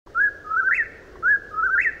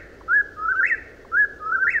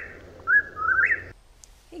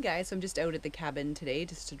guys, so I'm just out at the cabin today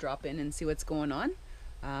just to drop in and see what's going on.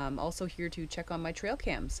 Also here to check on my trail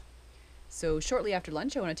cams. So shortly after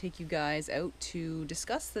lunch I want to take you guys out to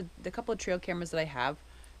discuss the couple of trail cameras that I have,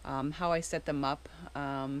 how I set them up,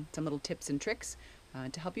 some little tips and tricks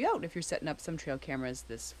to help you out if you're setting up some trail cameras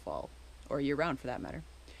this fall, or year round for that matter.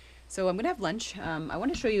 So I'm going to have lunch. I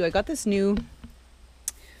want to show you, I got this new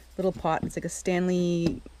little pot. It's like a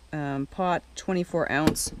Stanley pot, 24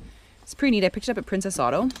 ounce. It's pretty neat. I picked it up at Princess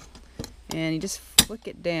Auto, and you just flick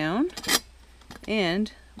it down,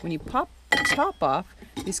 and when you pop the top off,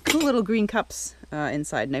 these cool little green cups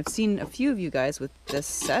inside. And I've seen a few of you guys with this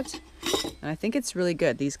set, and I think it's really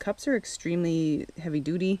good. These cups are extremely heavy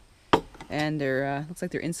duty, and they're looks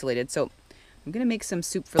like they're insulated. So I'm gonna make some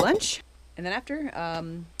soup for lunch, and then after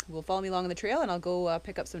we'll follow me along on the trail, and I'll go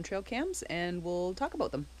pick up some trail cams and we'll talk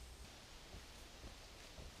about them.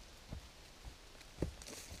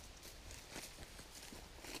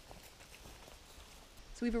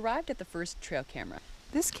 So we've arrived at the first trail camera.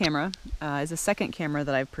 This camera is a second camera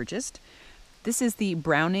that I've purchased. This is the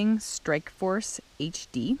Browning Strikeforce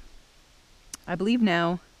HD. I believe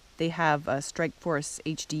now they have a Strikeforce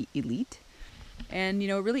HD Elite. And you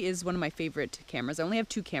know, it really is one of my favorite cameras. I only have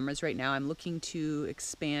two cameras right now. I'm looking to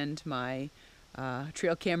expand my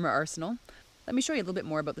trail camera arsenal. Let me show you a little bit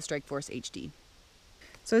more about the Strikeforce HD.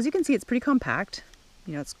 So as you can see, it's pretty compact.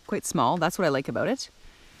 You know, it's quite small. That's what I like about it.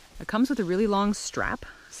 It comes with a really long strap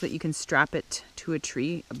so that you can strap it to a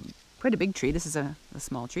tree, quite a big tree. This is a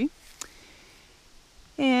small tree.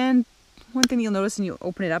 And one thing you'll notice when you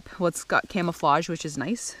open it up, well, it's got camouflage, which is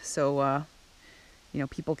nice. So, you know,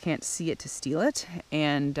 people can't see it to steal it.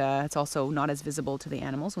 And it's also not as visible to the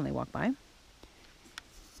animals when they walk by.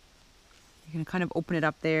 You can kind of open it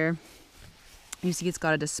up there. You see it's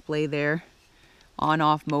got a display there. On,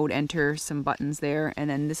 off mode, enter, some buttons there.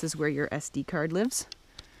 And then this is where your SD card lives.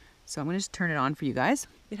 So I'm going to just turn it on for you guys.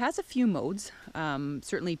 It has a few modes.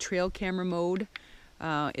 Certainly trail camera mode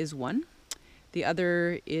is one. The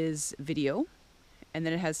other is video. And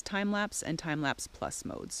then it has time-lapse and time-lapse plus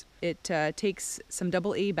modes. It takes some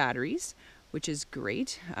AA batteries, which is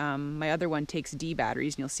great. My other one takes D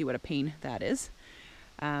batteries, and you'll see what a pain that is.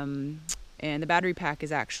 And the battery pack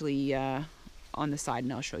is actually on the side,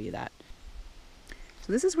 and I'll show you that.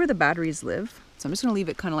 So this is where the batteries live. So I'm just going to leave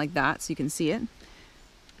it kind of like that so you can see it.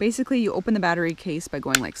 Basically, you open the battery case by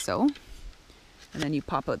going like so, and then you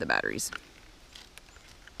pop out the batteries.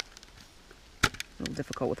 A little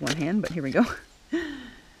difficult with one hand, but here we go.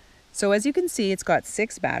 So as you can see, it's got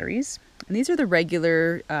 6 batteries, and these are the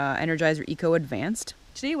regular Energizer Eco Advanced.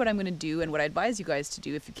 Today what I'm going to do, and what I advise you guys to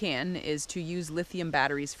do if you can, is to use lithium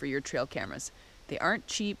batteries for your trail cameras. They aren't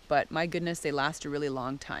cheap, but my goodness, they last a really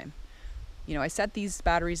long time. You know, I set these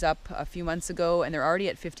batteries up a few months ago and they're already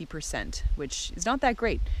at 50%, which is not that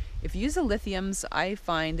great. If you use the lithiums, I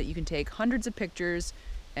find that you can take hundreds of pictures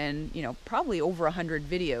and, you know, probably over 100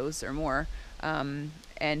 videos or more,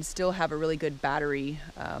 and still have a really good battery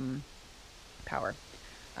power.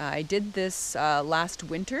 I did this last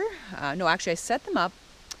winter. No, actually I set them up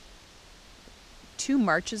 2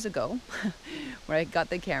 Marches ago where I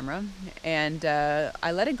got the camera, and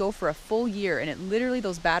I let it go for a full year, and it literally,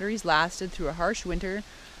 those batteries lasted through a harsh winter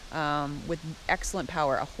with excellent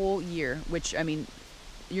power, a whole year, which, I mean,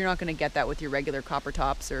 you're not going to get that with your regular copper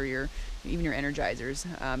tops or even your Energizers.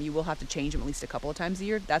 You will have to change them at least a couple of times a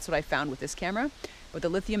year. That's what I found with this camera. But the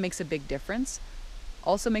lithium makes a big difference.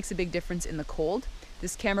 Also makes a big difference in the cold.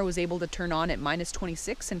 This camera was able to turn on at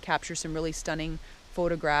 -26 and capture some really stunning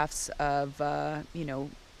photographs of you know,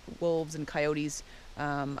 wolves and coyotes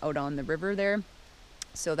out on the river there.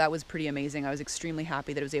 So that was pretty amazing. I was extremely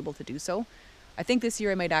happy that I was able to do so. I think this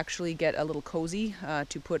year I might actually get a little cozy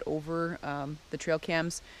to put over the trail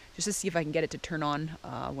cams, just to see if I can get it to turn on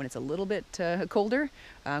when it's a little bit colder,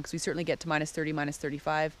 because we certainly get to -30,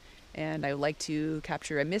 -35, and I would like to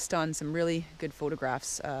capture. I missed on some really good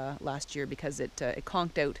photographs last year because it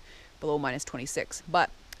conked out below -26, but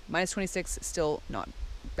 -26 still not,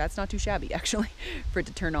 that's not too shabby actually for it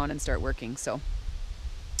to turn on and start working. So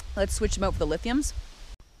let's switch them out for the lithiums.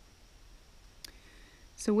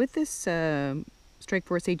 So with this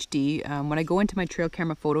Strikeforce HD, when I go into my trail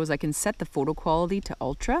camera photos, I can set the photo quality to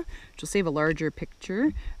ultra, which will save a larger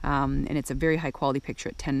picture, and it's a very high quality picture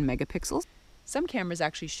at 10 megapixels. Some cameras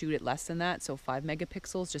actually shoot at less than that, so 5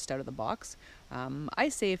 megapixels just out of the box. I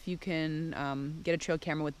say if you can get a trail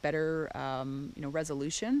camera with better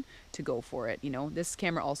resolution, to go for it. This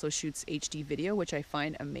camera also shoots HD video, which I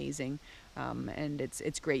find amazing, and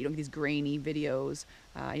it's great. You don't get these grainy videos,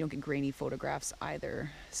 you don't get grainy photographs either.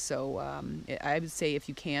 So I would say if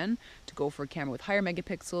you can, to go for a camera with higher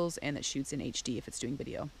megapixels and that shoots in HD if it's doing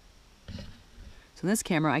video. So in this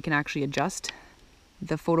camera, I can actually adjust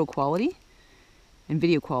the photo quality and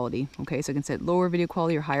video quality. Okay, so I can set lower video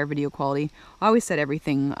quality or higher video quality. I always set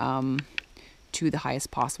everything to the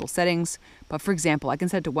highest possible settings. But for example, I can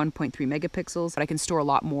set it to 1.3 megapixels, but I can store a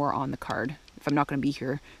lot more on the card if I'm not going to be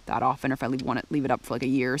here that often, or if I want to leave it up for like a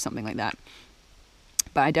year or something like that.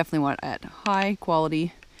 But I definitely want it at high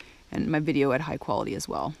quality, and my video at high quality as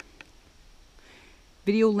well.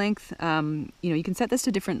 Video length, you can set this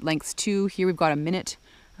to different lengths too. Here we've got a minute.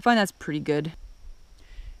 I find that's pretty good.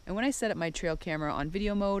 And when I set up my trail camera on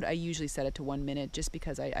video mode, I usually set it to 1 minute, just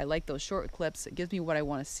because I like those short clips. It gives me what I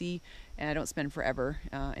want to see, and I don't spend forever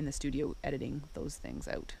in the studio editing those things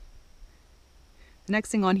out. The next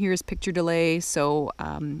thing on here is picture delay. So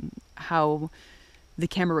how the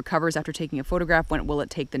camera recovers after taking a photograph, when will it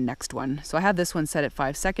take the next one. So I have this one set at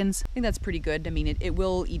 5 seconds. I think that's pretty good. I mean, it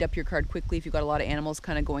will eat up your card quickly if you've got a lot of animals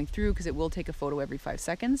kind of going through, because it will take a photo every 5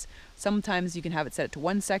 seconds. Sometimes you can have it set it to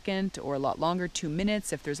 1 second, or a lot longer, 2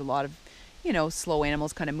 minutes, if there's a lot of, slow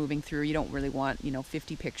animals kind of moving through. You don't really want,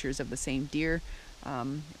 50 pictures of the same deer.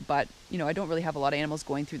 But, I don't really have a lot of animals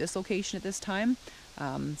going through this location at this time.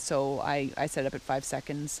 So I set it up at 5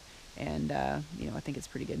 seconds, and, I think it's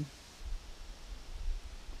pretty good.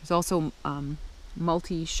 There's also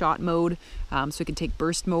multi-shot mode, so you can take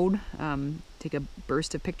burst mode, take a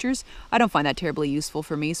burst of pictures. I don't find that terribly useful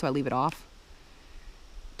for me, so I leave it off.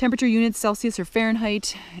 Temperature units, Celsius or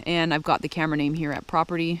Fahrenheit, and I've got the camera name here at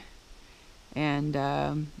property, and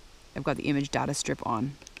I've got the image data strip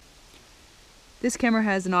on. This camera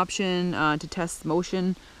has an option to test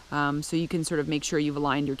motion, so you can sort of make sure you've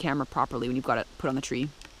aligned your camera properly when you've got it put on the tree.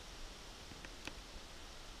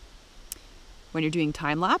 When you're doing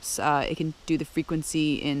time lapse, it can do the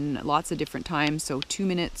frequency in lots of different times. So 2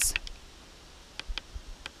 minutes,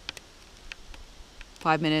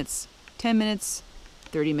 5 minutes, 10 minutes,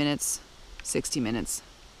 30 minutes, 60 minutes,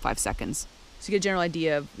 5 seconds. So you get a general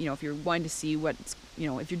idea of, if you're wanting to see what's,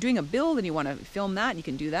 if you're doing a build and you want to film that, you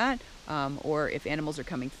can do that. Or if animals are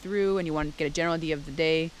coming through and you want to get a general idea of the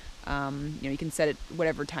day, you can set it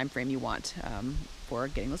whatever time frame you want for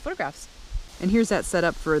getting those photographs. And here's that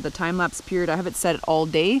setup for the time-lapse period. I have it set all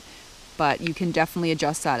day, but you can definitely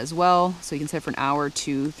adjust that as well. So you can set it for an hour,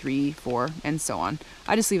 2, 3, 4, and so on.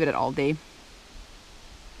 I just leave it at all day.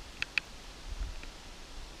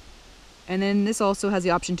 And then this also has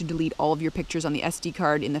the option to delete all of your pictures on the SD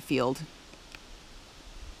card in the field.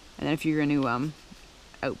 And then if you're going to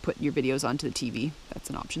output your videos onto the TV,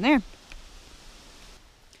 that's an option there.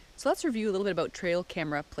 So let's review a little bit about trail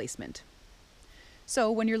camera placement. So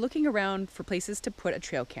when you're looking around for places to put a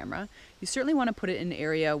trail camera, you certainly want to put it in an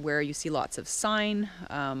area where you see lots of sign,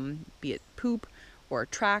 be it poop or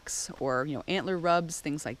tracks or antler rubs,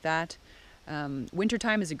 things like that.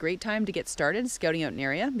 Wintertime is a great time to get started scouting out an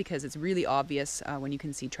area, because it's really obvious when you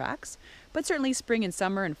can see tracks. But certainly spring and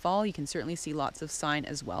summer and fall, you can certainly see lots of sign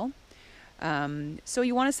as well. So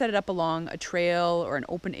you want to set it up along a trail or an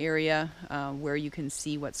open area where you can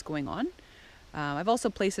see what's going on. I've also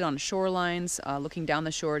placed it on shorelines, looking down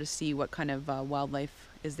the shore to see what kind of wildlife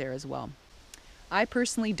is there as well. I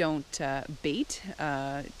personally don't bait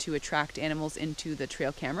to attract animals into the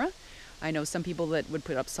trail camera. I know some people that would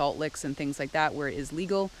put up salt licks and things like that where it is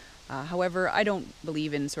legal. However, I don't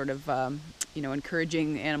believe in sort of,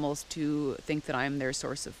 encouraging animals to think that I'm their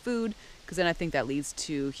source of food, because then I think that leads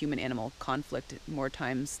to human-animal conflict more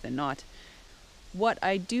times than not. What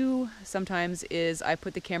I do sometimes is I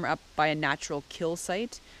put the camera up by a natural kill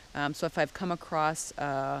site. So if I've come across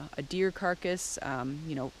a deer carcass,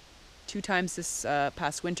 2 times this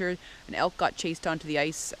past winter, an elk got chased onto the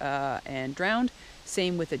ice and drowned.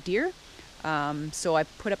 Same with a deer. So I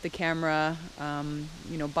put up the camera,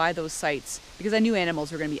 by those sites, because I knew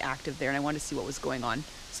animals were going to be active there and I wanted to see what was going on.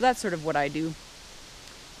 So that's sort of what I do.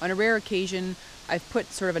 On a rare occasion, I've put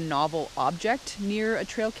sort of a novel object near a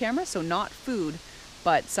trail camera, so not food,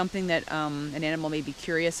 but something that an animal may be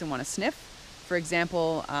curious and want to sniff. For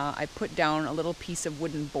example, I put down a little piece of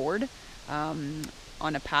wooden board on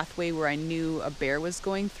a pathway where I knew a bear was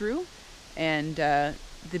going through, and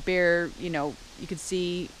the bear, you could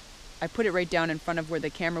see, I put it right down in front of where the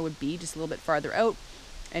camera would be, just a little bit farther out,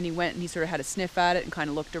 and he went and he sort of had a sniff at it and kind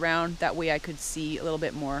of looked around. That way I could see a little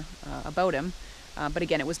bit more about him. But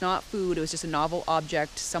again, it was not food, it was just a novel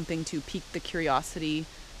object, something to pique the curiosity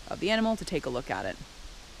of the animal to take a look at it.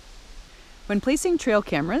 When placing trail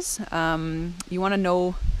cameras, you want to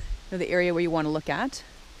know the area where you want to look at.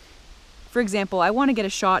 For example, I want to get a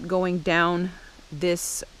shot going down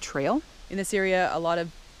this trail. In this area, a lot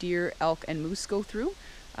of deer, elk, and moose go through.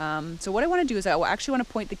 So what I want to do is I actually want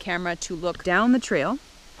to point the camera to look down the trail.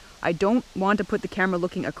 I don't want to put the camera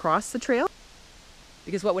looking across the trail,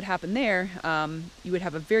 because what would happen there, you would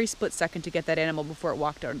have a very split second to get that animal before it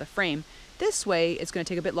walked out of the frame. This way, it's going to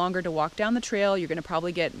take a bit longer to walk down the trail. You're going to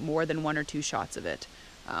probably get more than 1 or 2 shots of it.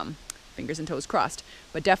 Fingers and toes crossed.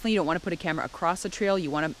 But definitely you don't want to put a camera across the trail. You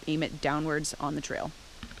want to aim it downwards on the trail.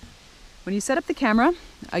 When you set up the camera,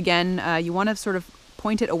 again, you want to sort of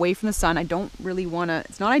point it away from the sun. I don't really want to,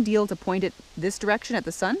 it's not ideal to point it this direction at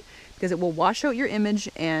the sun, because it will wash out your image,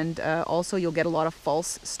 and also you'll get a lot of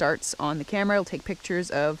false starts on the camera. It'll take pictures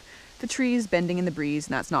of the trees bending in the breeze,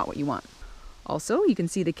 and that's not what you want. Also, you can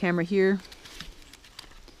see the camera here.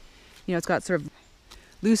 You know, it's got sort of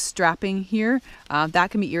loose strapping here.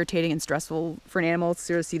 That can be irritating and stressful for an animal to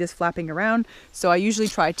sort of see this flapping around. So I usually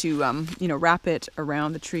try to, you know, wrap it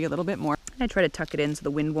around the tree a little bit more. I try to tuck it in so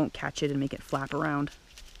the wind won't catch it and make it flap around.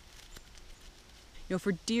 You know,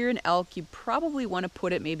 for deer and elk, you probably want to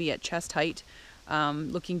put it maybe at chest height,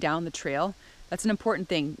 looking down the trail. That's an important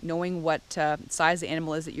thing, knowing what size the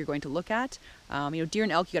animal is that you're going to look at. You know, deer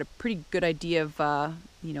and elk, you got a pretty good idea of,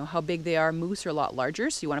 you know, how big they are. Moose are a lot larger,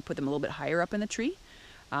 so you want to put them a little bit higher up in the tree.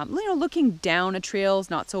 You know, looking down a trail is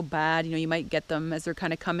not so bad. You know, you might get them as they're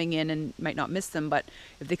kind of coming in and might not miss them, but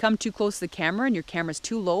if they come too close to the camera and your camera's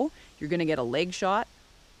too low, you're going to get a leg shot.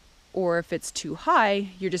 Or if it's too high,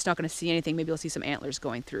 you're just not going to see anything. Maybe you'll see some antlers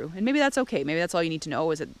going through, and maybe that's okay. Maybe that's all you need to know,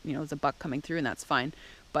 is that, you know, there's a buck coming through, and that's fine.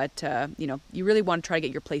 But, you know, you really want to try to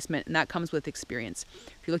get your placement, and that comes with experience.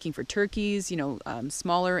 If you're looking for turkeys, you know,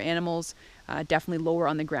 smaller animals, definitely lower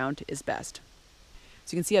on the ground is best.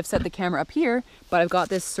 So you can see I've set the camera up here, but I've got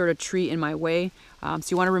this sort of tree in my way. So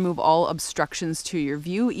you want to remove all obstructions to your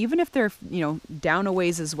view, even if they're, you know, down a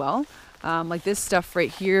ways as well. Like this stuff right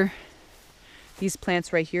here, these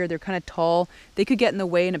plants right here, they're kind of tall. They could get in the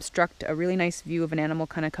way and obstruct a really nice view of an animal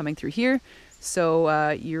kind of coming through here. So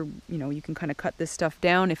you know, you can kind of cut this stuff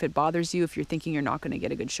down if it bothers you, if you're thinking you're not going to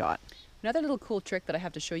get a good shot. Another little cool trick that I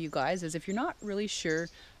have to show you guys is if you're not really sure,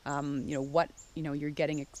 you know, what, you know, you're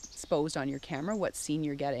getting exposed on your camera, what scene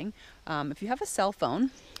you're getting. If you have a cell phone,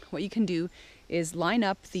 what you can do is line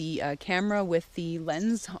up the camera with the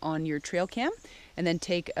lens on your trail cam, and then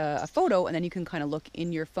take a photo, and then you can kind of look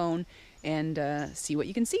in your phone and see what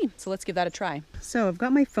you can see. So let's give that a try. So I've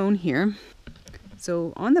got my phone here.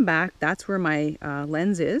 So on the back, that's where my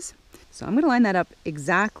lens is. So I'm going to line that up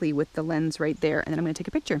exactly with the lens right there, and then I'm going to take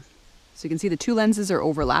a picture. So you can see the two lenses are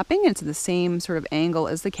overlapping, and it's the same sort of angle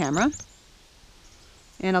as the camera.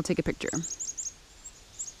 And I'll take a picture.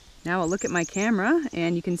 Now I'll look at my camera,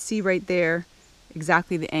 and you can see right there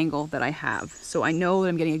exactly the angle that I have. So I know that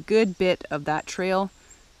I'm getting a good bit of that trail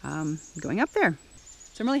going up there.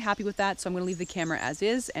 So I'm really happy with that, so I'm going to leave the camera as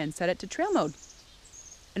is and set it to trail mode.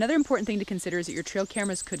 Another important thing to consider is that your trail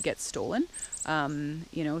cameras could get stolen.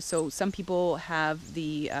 You know, so some people have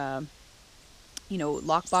the you know,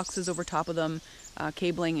 lock boxes over top of them,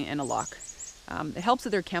 cabling and a lock. It helps that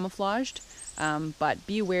they're camouflaged, but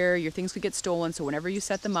be aware your things could get stolen, so whenever you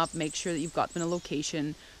set them up, make sure that you've got them in a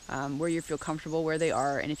location where you feel comfortable where they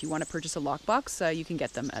are, and if you want to purchase a lockbox, you can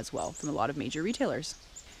get them as well from a lot of major retailers.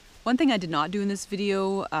 One thing I did not do in this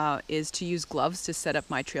video is to use gloves to set up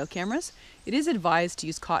my trail cameras. It is advised to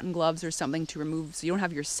use cotton gloves or something to remove, so you don't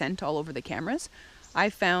have your scent all over the cameras.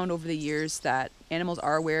 I've found over the years that animals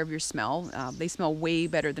are aware of your smell. They smell way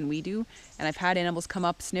better than we do, and I've had animals come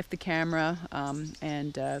up, sniff the camera,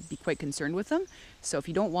 and be quite concerned with them. So if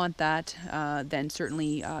you don't want that, then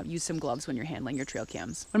certainly use some gloves when you're handling your trail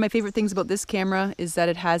cams. One of my favorite things about this camera is that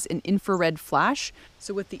it has an infrared flash.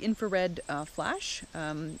 So with the infrared flash,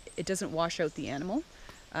 it doesn't wash out the animal.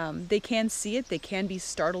 They can see it, they can be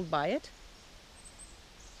startled by it,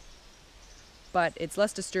 but it's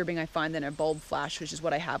less disturbing, I find, than a bulb flash, which is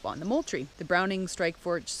what I have on the Moultrie. The Browning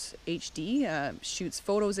Strikeforce HD shoots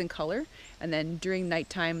photos in color, and then during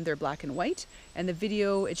nighttime they're black and white, and the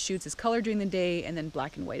video it shoots is color during the day and then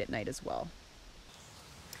black and white at night as well.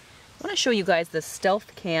 I want to show you guys the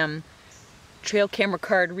Stealth Cam trail camera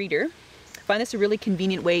card reader. I find this a really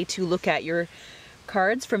convenient way to look at your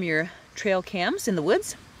cards from your trail cams in the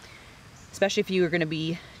woods, especially if you are going to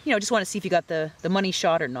be, you know, just want to see if you got the money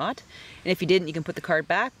shot or not. And if you didn't, you can put the card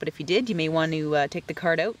back, but if you did, you may want to take the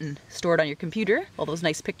card out and store it on your computer, all those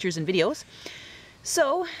nice pictures and videos.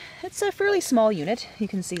 So it's a fairly small unit. You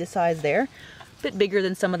can see the size there. bit bigger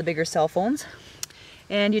than some of the bigger cell phones.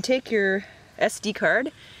 And you take your SD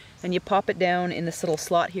card and you pop it down in this little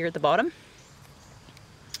slot here at the bottom.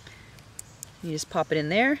 You just pop it in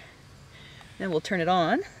there, then we'll turn it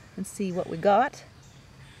on and see what we got.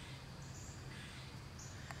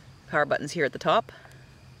 Power button's here at the top.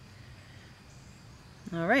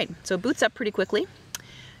 All right, so it boots up pretty quickly. You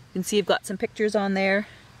can see you've got some pictures on there.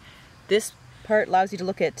 This part allows you to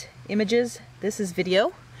look at images. This is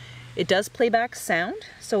video. It does play back sound,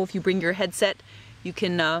 so if you bring your headset, you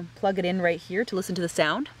can plug it in right here to listen to the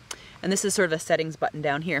sound. And this is sort of a settings button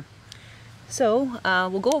down here. So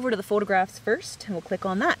we'll go over to the photographs first and we'll click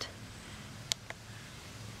on that.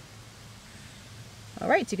 All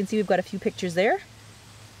right, so you can see we've got a few pictures there.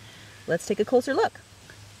 Let's take a closer look.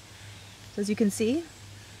 So as you can see,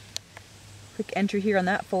 click enter here on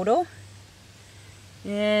that photo.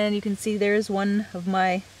 And you can see there's one of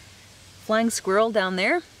my flying squirrel down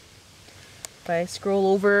there. If I scroll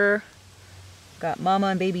over, got mama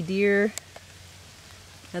and baby deer,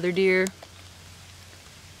 another deer,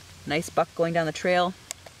 nice buck going down the trail.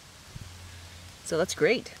 So that's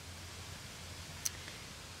great.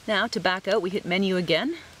 Now to back out, we hit menu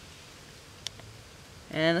again.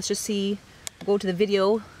 And let's just see, go to the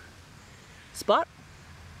video spot.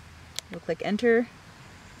 We'll click enter.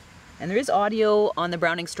 And there is audio on the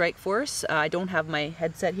Browning Strike Force. I don't have my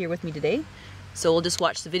headset here with me today, so we'll just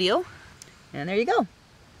watch the video. And there you go.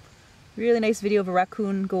 Really nice video of a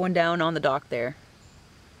raccoon going down on the dock there.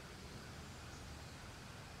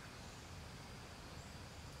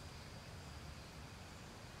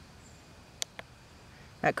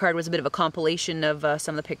 That card was a bit of a compilation of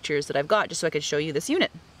some of the pictures that I've got, just so I could show you this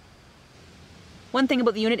unit. One thing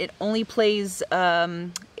about the unit, it only plays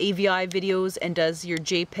AVI videos and does your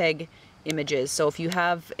JPEG images. So if you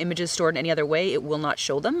have images stored in any other way, it will not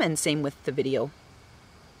show them, and same with the video.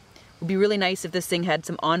 It would be really nice if this thing had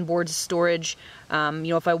some onboard storage. You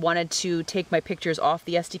know, if I wanted to take my pictures off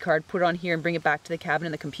the SD card, put it on here and bring it back to the cabin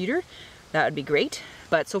in the computer, that would be great.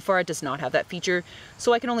 But so far it does not have that feature.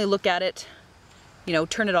 So I can only look at it, you know,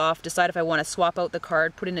 turn it off, decide if I want to swap out the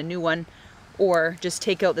card, put in a new one, or just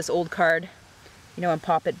take out this old card, you know, and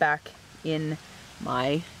pop it back in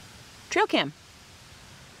my trail cam.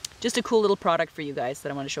 Just a cool little product for you guys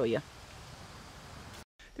that I want to show you.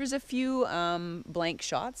 There's a few blank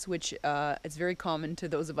shots, which it's very common to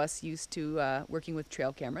those of us used to working with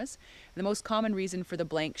trail cameras. And the most common reason for the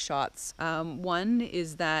blank shots, one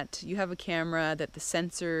is that you have a camera that the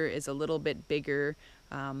sensor is a little bit bigger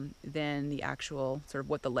than the actual sort of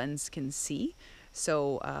what the lens can see.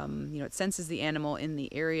 So, you know, it senses the animal in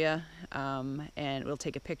the area and it'll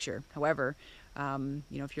take a picture. However,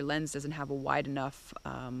 you know, if your lens doesn't have a wide enough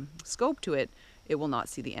scope to it, it will not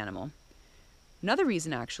see the animal. Another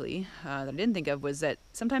reason actually that I didn't think of was that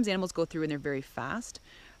sometimes animals go through and they're very fast.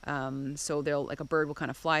 So they'll, like a bird will kind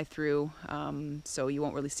of fly through, so you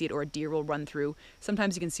won't really see it, or a deer will run through.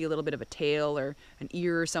 Sometimes you can see a little bit of a tail or an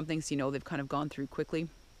ear or something, so you know they've kind of gone through quickly.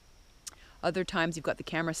 Other times you've got the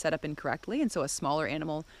camera set up incorrectly, and so a smaller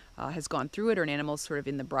animal has gone through it, or an animal's sort of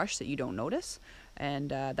in the brush that you don't notice, and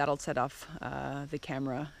that'll set off the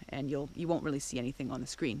camera, and you won't really see anything on the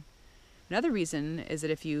screen. Another reason is that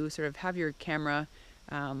if you sort of have your camera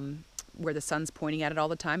where the sun's pointing at it all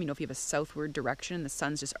the time, you know, if you have a southward direction, the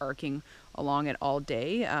sun's just arcing along it all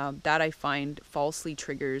day, that I find falsely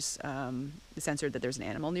triggers the sensor that there's an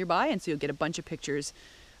animal nearby, and so you'll get a bunch of pictures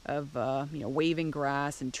of you know, waving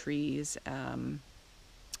grass and trees,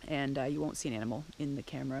 and you won't see an animal in the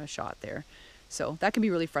camera shot there. So that can be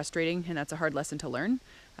really frustrating, and that's a hard lesson to learn.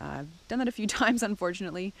 I've done that a few times,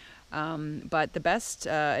 unfortunately, but the best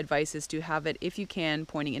advice is to have it, if you can,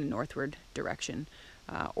 pointing in a northward direction,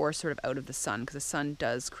 or sort of out of the sun, because the sun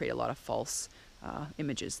does create a lot of false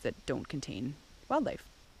images that don't contain wildlife.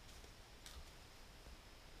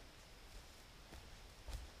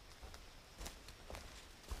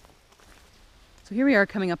 So here we are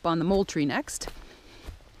coming up on the mole tree next.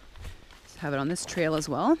 Let's have it on this trail as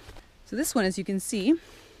well. So this one, as you can see,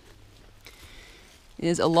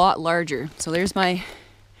 is a lot larger. So there's my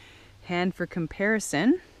hand for comparison.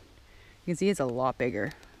 You can see it's a lot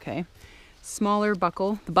bigger, okay? Smaller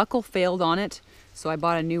buckle. The buckle failed on it, so I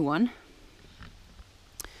bought a new one.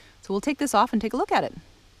 So we'll take this off and take a look at it.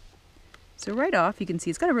 So right off, you can see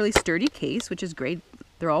it's got a really sturdy case, which is great.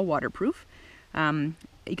 They're all waterproof.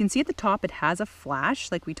 You can see at the top it has a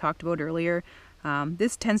flash, like we talked about earlier.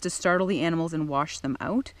 This tends to startle the animals and wash them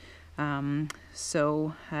out. You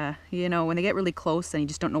know, when they get really close, then you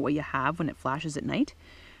just don't know what you have when it flashes at night.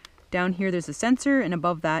 Down here there's a sensor, and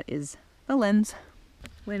above that is the lens.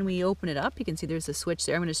 When we open it up, you can see there's a switch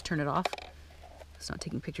there. I'm going to just turn it off. It's not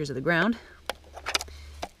taking pictures of the ground.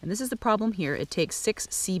 And this is the problem here. It takes 6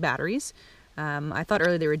 C batteries. I thought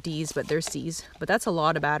earlier they were Ds, but they're Cs. But that's a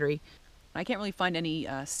lot of battery. I can't really find any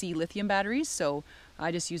C lithium batteries, so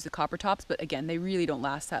I just use the copper tops. But again, they really don't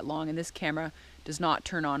last that long, and this camera does not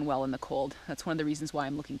turn on well in the cold. That's one of the reasons why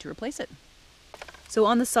I'm looking to replace it. So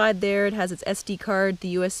on the side there, it has its SD card,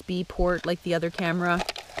 the USB port like the other camera.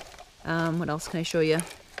 What else can I show you?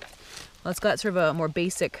 Well, it's got sort of a more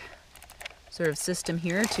basic sort of system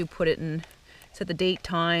here to put it in, set the date,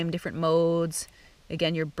 time, different modes.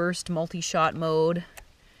 Again, your burst multi-shot mode,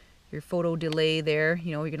 your photo delay there.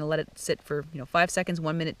 You know, you're gonna let it sit for 5 seconds,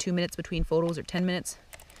 1 minute, 2 minutes between photos, or 10 minutes.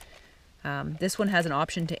 This one has an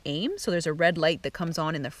option to aim, so there's a red light that comes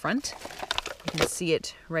on in the front. You can see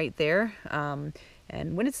it right there.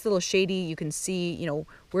 And when it's a little shady, you can see,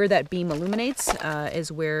 where that beam illuminates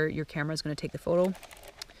is where your camera is going to take the photo.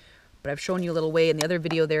 But I've shown you a little way in the other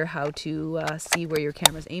video there how to see where your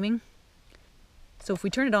camera is aiming. So if we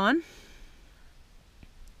turn it on,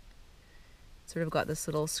 sort of got this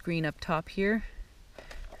little screen up top here.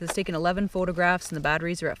 It's taken 11 photographs and the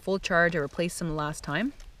batteries are at full charge. I replaced them the last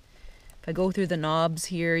time. If I go through the knobs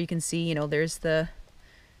here, you can see, there's the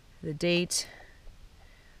date,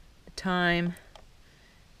 the time,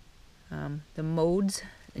 the modes,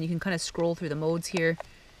 and you can kind of scroll through the modes here.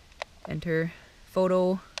 Enter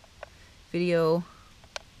photo, video,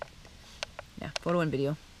 photo and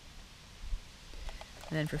video.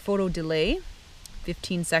 And then for photo delay,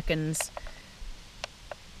 15 seconds,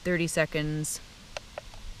 30 seconds,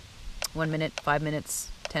 1 minute, 5 minutes,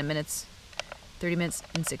 10 minutes, 30 minutes,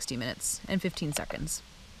 and 60 minutes, and 15 seconds.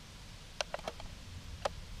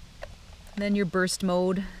 And then your burst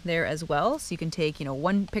mode there as well. So you can take,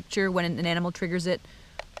 one picture when an animal triggers it,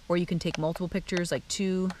 or you can take multiple pictures, like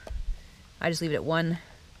 2. I just leave it at 1.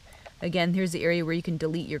 Again, here's the area where you can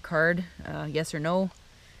delete your card, yes or no,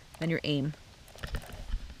 then your aim.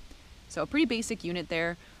 So a pretty basic unit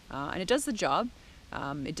there, and it does the job.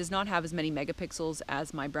 It does not have as many megapixels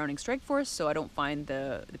as my Browning Strikeforce, so I don't find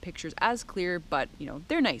the pictures as clear, but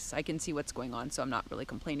they're nice. I can see what's going on, so I'm not really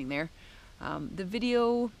complaining there. The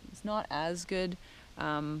video is not as good,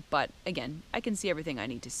 but again, I can see everything I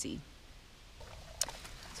need to see.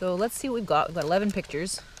 So let's see what we've got. We've got 11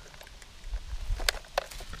 pictures.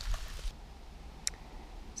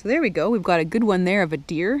 So there we go. We've got a good one there of a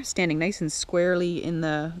deer standing nice and squarely in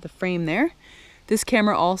the frame there. This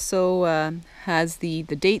camera also has the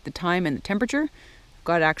date, the time, and the temperature. I've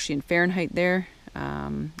got it actually in Fahrenheit there.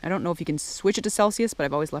 I don't know if you can switch it to Celsius, but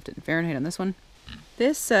I've always left it in Fahrenheit on this one.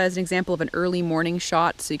 This is an example of an early morning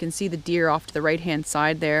shot, so you can see the deer off to the right-hand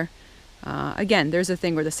side there. Again, there's a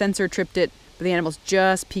thing where the sensor tripped it, but the animal's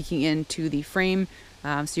just peeking into the frame,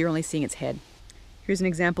 so you're only seeing its head. Here's an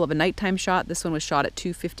example of a nighttime shot. This one was shot at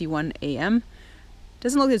 2:51 a.m.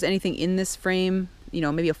 Doesn't look like there's anything in this frame.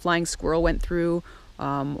 Maybe a flying squirrel went through,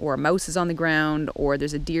 or a mouse is on the ground, or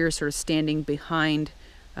there's a deer sort of standing behind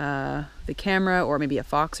the camera, or maybe a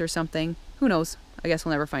fox or something. Who knows? I guess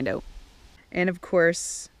we'll never find out. And of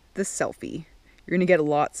course, the selfie. You're gonna get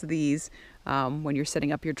lots of these when you're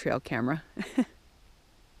setting up your trail camera.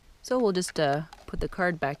 So we'll just put the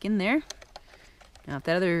card back in there. Now if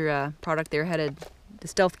that other product there had the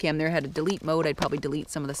stealth cam there had a delete mode, I'd probably delete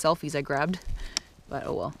some of the selfies I grabbed. But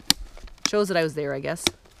oh well. Shows that I was there, I guess.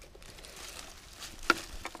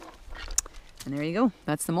 And there you go.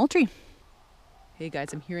 That's the Moultrie. Hey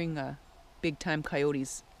guys, I'm hearing big time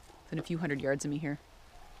coyotes within a few hundred yards of me here.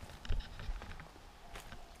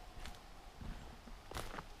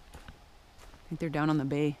 I think they're down on the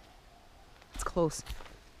bay. It's close.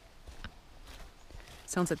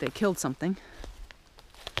 Sounds like they killed something.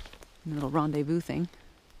 A little rendezvous thing.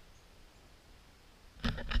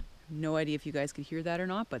 No idea if you guys could hear that or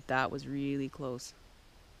not, but that was really close.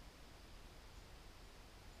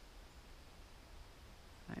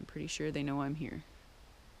 I'm pretty sure they know I'm here.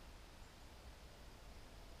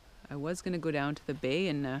 I was going to go down to the bay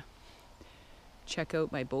and check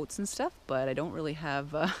out my boats and stuff, but I don't really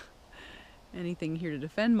have anything here to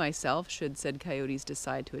defend myself should said coyotes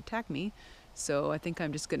decide to attack me. So I think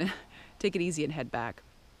I'm just going to take it easy and head back.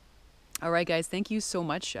 Alright guys, thank you so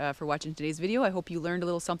much for watching today's video. I hope you learned a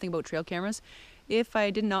little something about trail cameras. If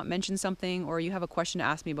I did not mention something or you have a question to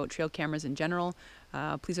ask me about trail cameras in general,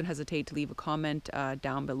 please don't hesitate to leave a comment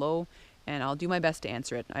down below and I'll do my best to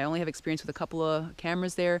answer it. I only have experience with a couple of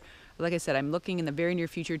cameras there. Like I said, I'm looking in the very near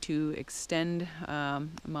future to extend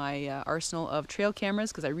my arsenal of trail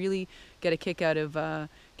cameras because I really get a kick out of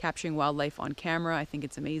capturing wildlife on camera. I think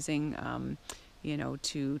it's amazing,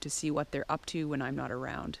 to see what they're up to when I'm not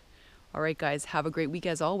around. All right, guys, have a great week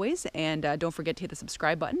as always. And don't forget to hit the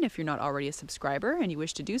subscribe button if you're not already a subscriber and you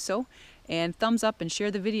wish to do so. And thumbs up and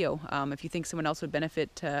share the video if you think someone else would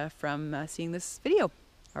benefit from seeing this video.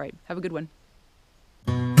 All right, have a good one.